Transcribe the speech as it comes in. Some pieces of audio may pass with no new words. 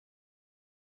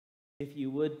If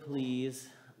you would please,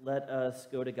 let us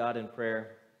go to God in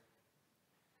prayer.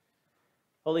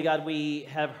 Holy God, we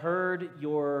have heard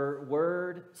your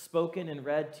word spoken and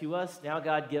read to us. Now,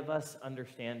 God, give us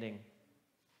understanding.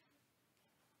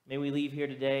 May we leave here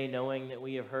today knowing that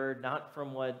we have heard not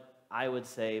from what I would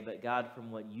say, but God,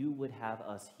 from what you would have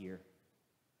us hear.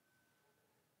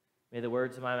 May the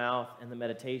words of my mouth and the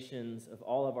meditations of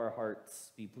all of our hearts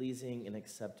be pleasing and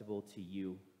acceptable to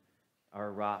you,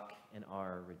 our rock and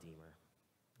our Redeemer.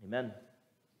 Amen.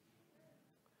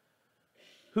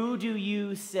 Who do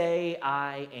you say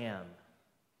I am?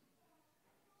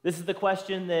 This is the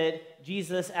question that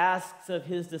Jesus asks of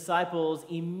his disciples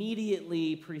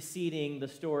immediately preceding the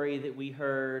story that we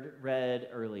heard read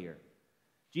earlier.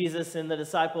 Jesus and the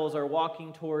disciples are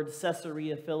walking towards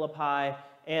Caesarea Philippi,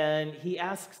 and he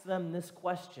asks them this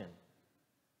question: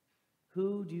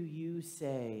 who do you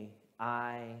say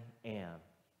I am?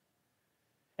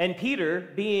 And Peter,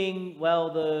 being,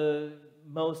 well, the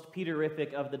most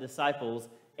Peterific of the disciples,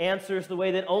 answers the way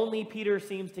that only Peter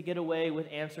seems to get away with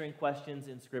answering questions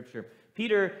in Scripture.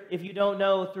 Peter, if you don't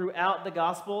know, throughout the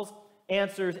Gospels,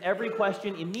 answers every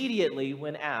question immediately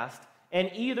when asked, and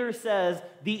either says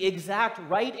the exact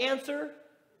right answer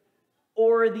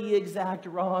or the exact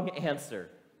wrong answer.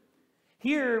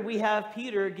 Here we have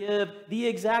Peter give the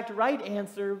exact right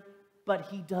answer, but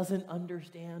he doesn't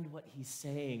understand what he's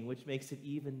saying, which makes it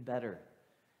even better.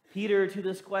 Peter, to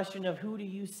this question of who do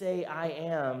you say I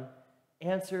am,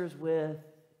 answers with,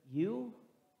 you're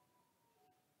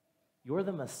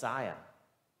the Messiah,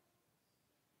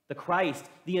 the Christ,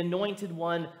 the Anointed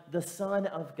One, the Son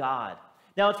of God.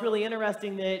 Now, it's really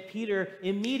interesting that Peter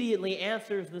immediately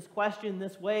answers this question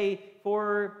this way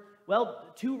for, well,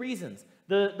 two reasons.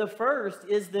 The first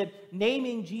is that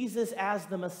naming Jesus as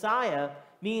the Messiah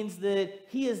means that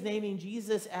he is naming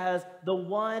Jesus as the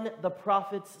one the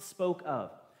prophets spoke of,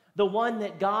 the one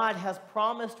that God has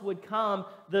promised would come,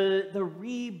 the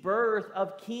rebirth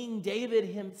of King David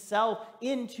himself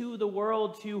into the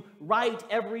world to right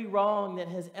every wrong that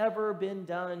has ever been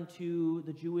done to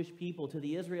the Jewish people, to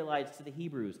the Israelites, to the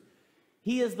Hebrews.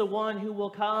 He is the one who will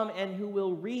come and who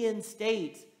will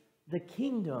reinstate the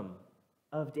kingdom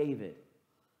of David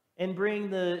and bring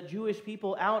the Jewish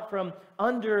people out from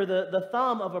under the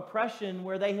thumb of oppression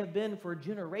where they have been for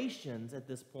generations at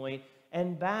this point,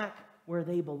 and back where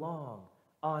they belong,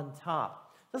 on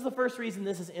top. That's the first reason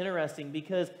this is interesting,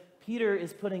 because Peter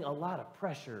is putting a lot of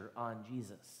pressure on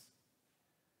Jesus.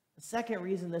 The second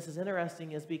reason this is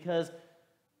interesting is because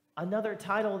another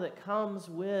title that comes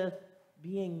with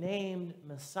being named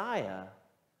Messiah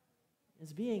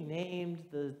is being named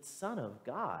the Son of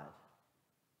God,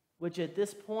 which at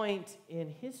this point in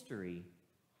history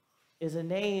is a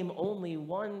name only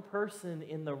one person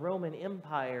in the Roman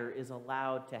Empire is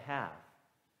allowed to have,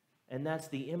 and that's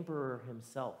the emperor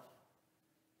himself.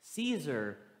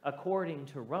 Caesar, according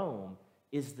to Rome,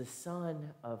 is the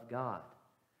Son of God.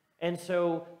 And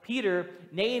so Peter,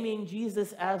 naming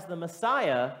Jesus as the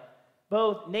Messiah,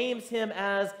 both names him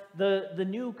as the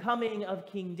new coming of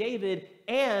King David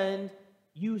and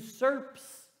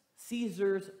usurps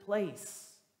Caesar's place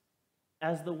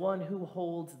as the one who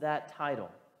holds that title.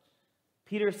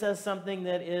 Peter says something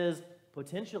that is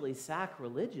potentially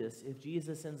sacrilegious if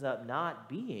Jesus ends up not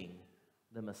being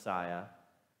the Messiah,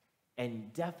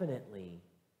 and definitely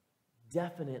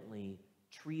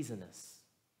treasonous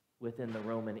within the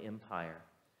Roman Empire.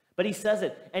 But he says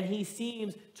it, and he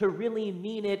seems to really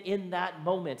mean it in that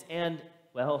moment, and,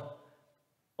 well,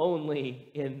 only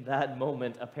in that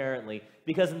moment, apparently,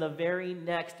 because in the very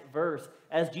next verse,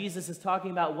 as Jesus is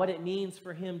talking about what it means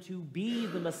for him to be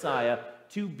the Messiah,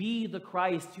 to be the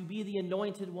Christ, to be the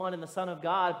Anointed One and the Son of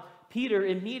God, Peter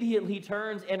immediately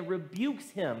turns and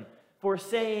rebukes him for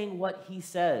saying what he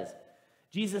says.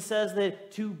 Jesus says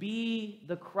that to be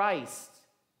the Christ,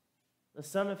 the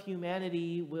Son of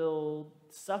humanity will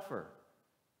suffer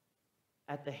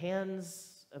at the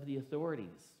hands of the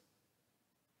authorities,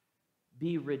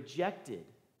 be rejected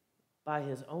by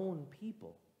his own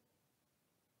people,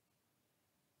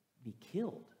 be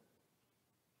killed.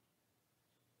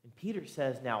 And Peter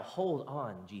says, now hold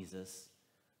on, Jesus.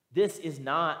 This is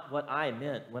not what I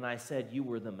meant when I said you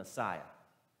were the Messiah.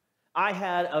 I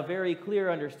had a very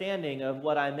clear understanding of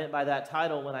what I meant by that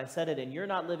title when I said it, and you're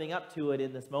not living up to it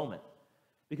in this moment.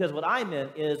 Because what I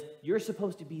meant is you're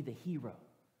supposed to be the hero.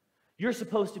 You're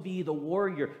supposed to be the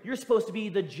warrior. You're supposed to be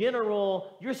the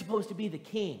general. You're supposed to be the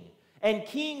king. And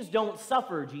kings don't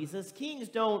suffer, Jesus. Kings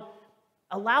don't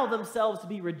allow themselves to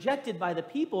be rejected by the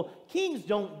people. Kings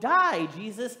don't die,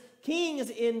 Jesus. Kings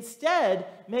instead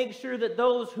make sure that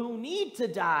those who need to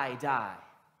die, die.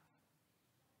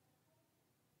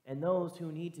 and those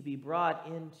who need to be brought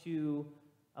into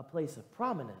a place of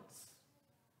prominence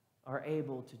are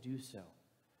able to do so.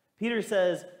 Peter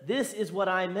says, this is what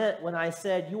I meant when I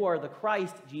said you are the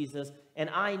Christ, Jesus, and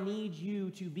I need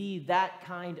you to be that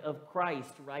kind of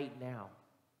Christ right now.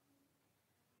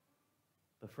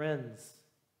 But friends,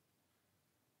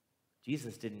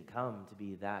 Jesus didn't come to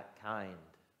be that kind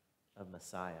of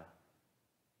Messiah.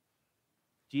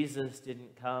 Jesus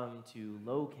didn't come to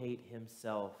locate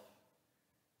himself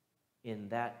in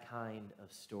that kind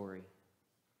of story.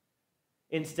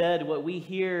 Instead, what we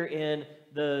hear in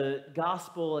the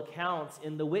gospel accounts,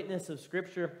 in the witness of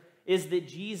Scripture, is that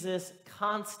Jesus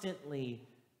constantly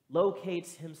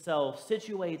locates himself,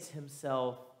 situates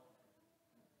himself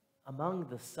among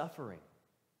the suffering,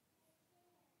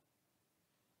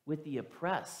 with the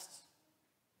oppressed,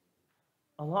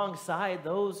 alongside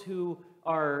those who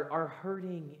are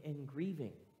hurting and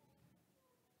grieving,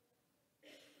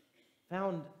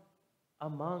 found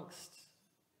amongst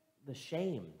the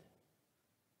shamed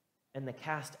and the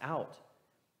cast out.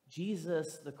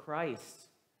 Jesus the Christ,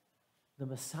 the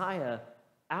Messiah,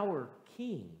 our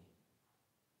King,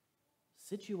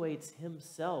 situates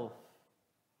himself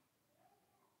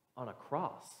on a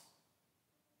cross.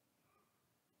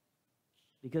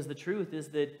 Because the truth is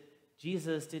that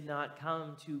Jesus did not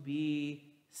come to be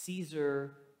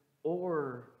Caesar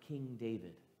or King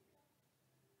David.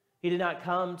 He did not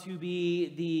come to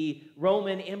be the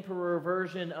Roman emperor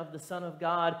version of the Son of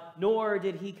God, nor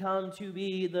did he come to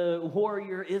be the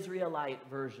warrior Israelite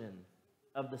version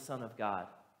of the Son of God.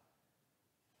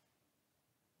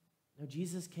 No,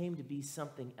 Jesus came to be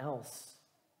something else,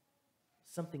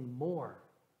 something more,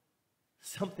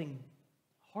 something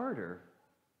harder,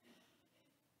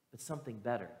 but something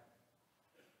better.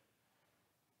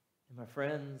 And my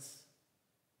friends,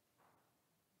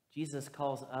 Jesus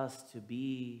calls us to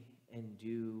be and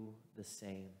do the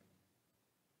same.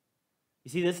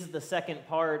 You see, this is the second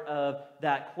part of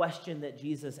that question that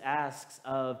Jesus asks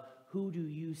of, who do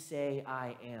you say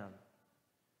I am?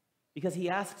 Because he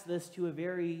asks this to a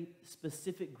very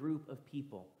specific group of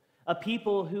people, a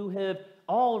people who have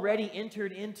already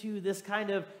entered into this kind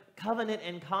of covenant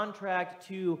and contract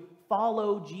to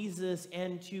follow Jesus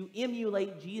and to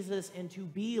emulate Jesus and to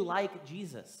be like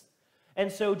Jesus. And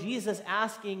so Jesus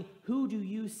asking, who do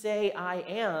you say I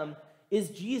am, is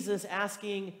Jesus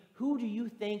asking, who do you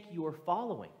think you're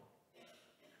following?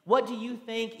 What do you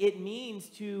think it means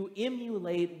to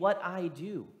emulate what I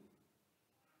do?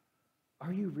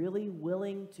 Are you really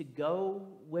willing to go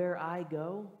where I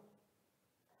go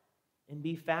and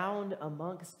be found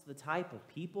amongst the type of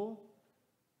people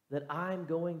that I'm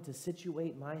going to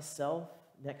situate myself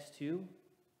next to?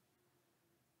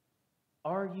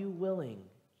 Are you willing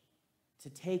to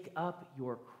take up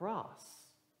your cross,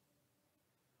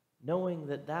 knowing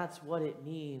that that's what it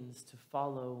means to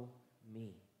follow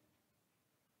me?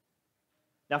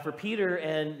 Now, for Peter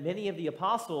and many of the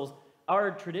apostles, our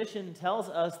tradition tells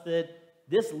us that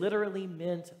this literally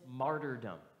meant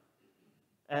martyrdom.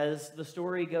 As the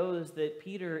story goes, that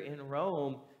Peter in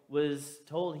Rome was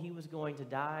told he was going to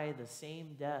die the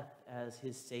same death as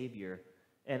his Savior,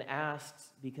 and asked,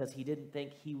 because he didn't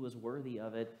think he was worthy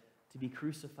of it, to be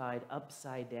crucified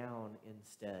upside down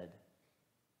instead,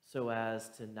 so as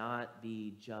to not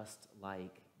be just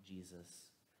like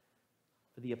Jesus.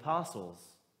 For the apostles,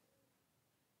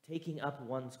 taking up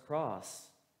one's cross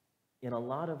in a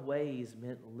lot of ways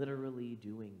meant literally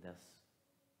doing this.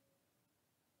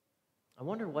 I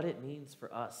wonder what it means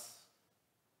for us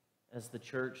as the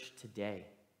church today.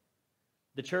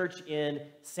 The church in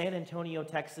San Antonio,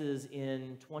 Texas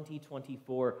in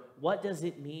 2024, what does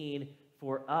it mean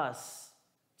for us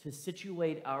to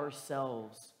situate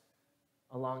ourselves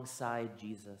alongside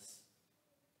Jesus?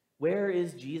 Where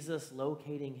is Jesus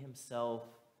locating himself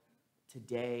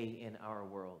today in our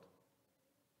world?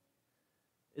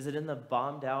 Is it in the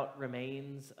bombed out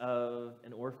remains of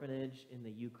an orphanage in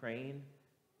the Ukraine,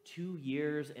 2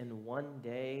 years and 1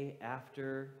 day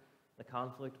after the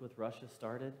conflict with Russia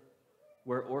started,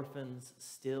 where orphans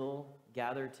still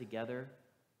gather together,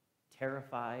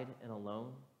 terrified and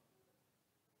alone?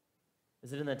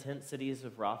 Is it in the tent cities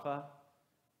of Rafah,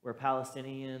 where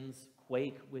Palestinians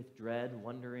quake with dread,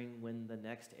 wondering when the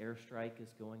next airstrike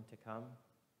is going to come?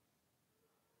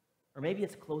 Or maybe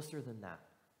it's closer than that.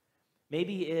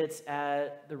 Maybe it's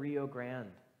at the Rio Grande,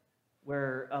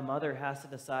 where a mother has to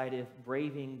decide if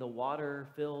braving the water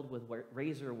filled with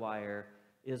razor wire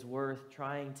is worth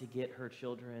trying to get her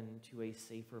children to a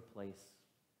safer place.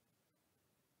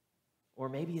 Or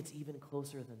maybe it's even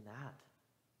closer than that.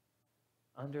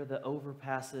 Under the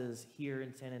overpasses here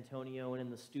in San Antonio and in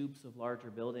the stoops of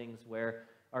larger buildings, where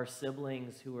our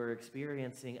siblings who are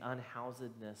experiencing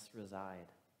unhousedness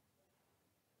reside,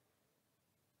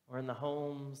 or in the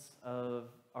homes of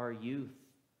our youth,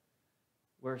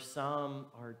 where some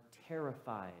are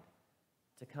terrified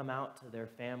to come out to their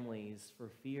families for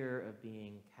fear of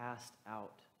being cast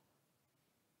out.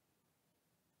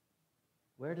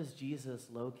 Where does Jesus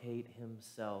locate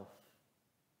himself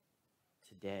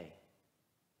today?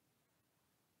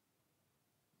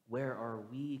 Where are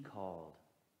we called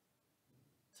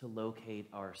to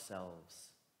locate ourselves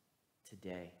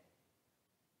today?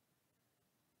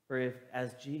 For if,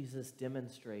 as Jesus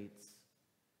demonstrates,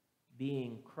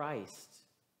 being Christ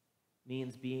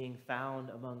means being found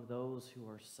among those who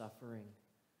are suffering,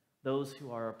 those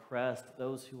who are oppressed,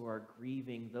 those who are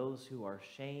grieving, those who are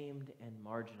shamed and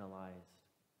marginalized,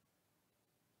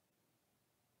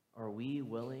 are we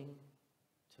willing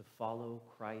to follow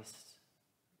Christ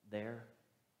there?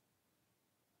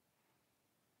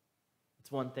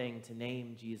 It's one thing to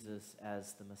name Jesus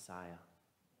as the Messiah.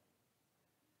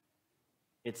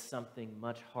 It's something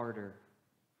much harder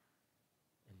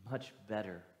and much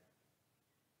better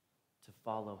to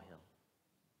follow him.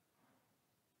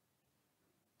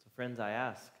 So friends, I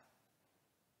ask,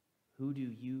 who do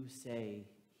you say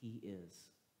he is?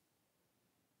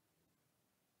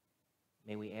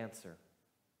 May we answer,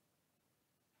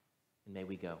 and may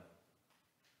we go.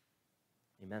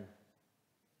 Amen.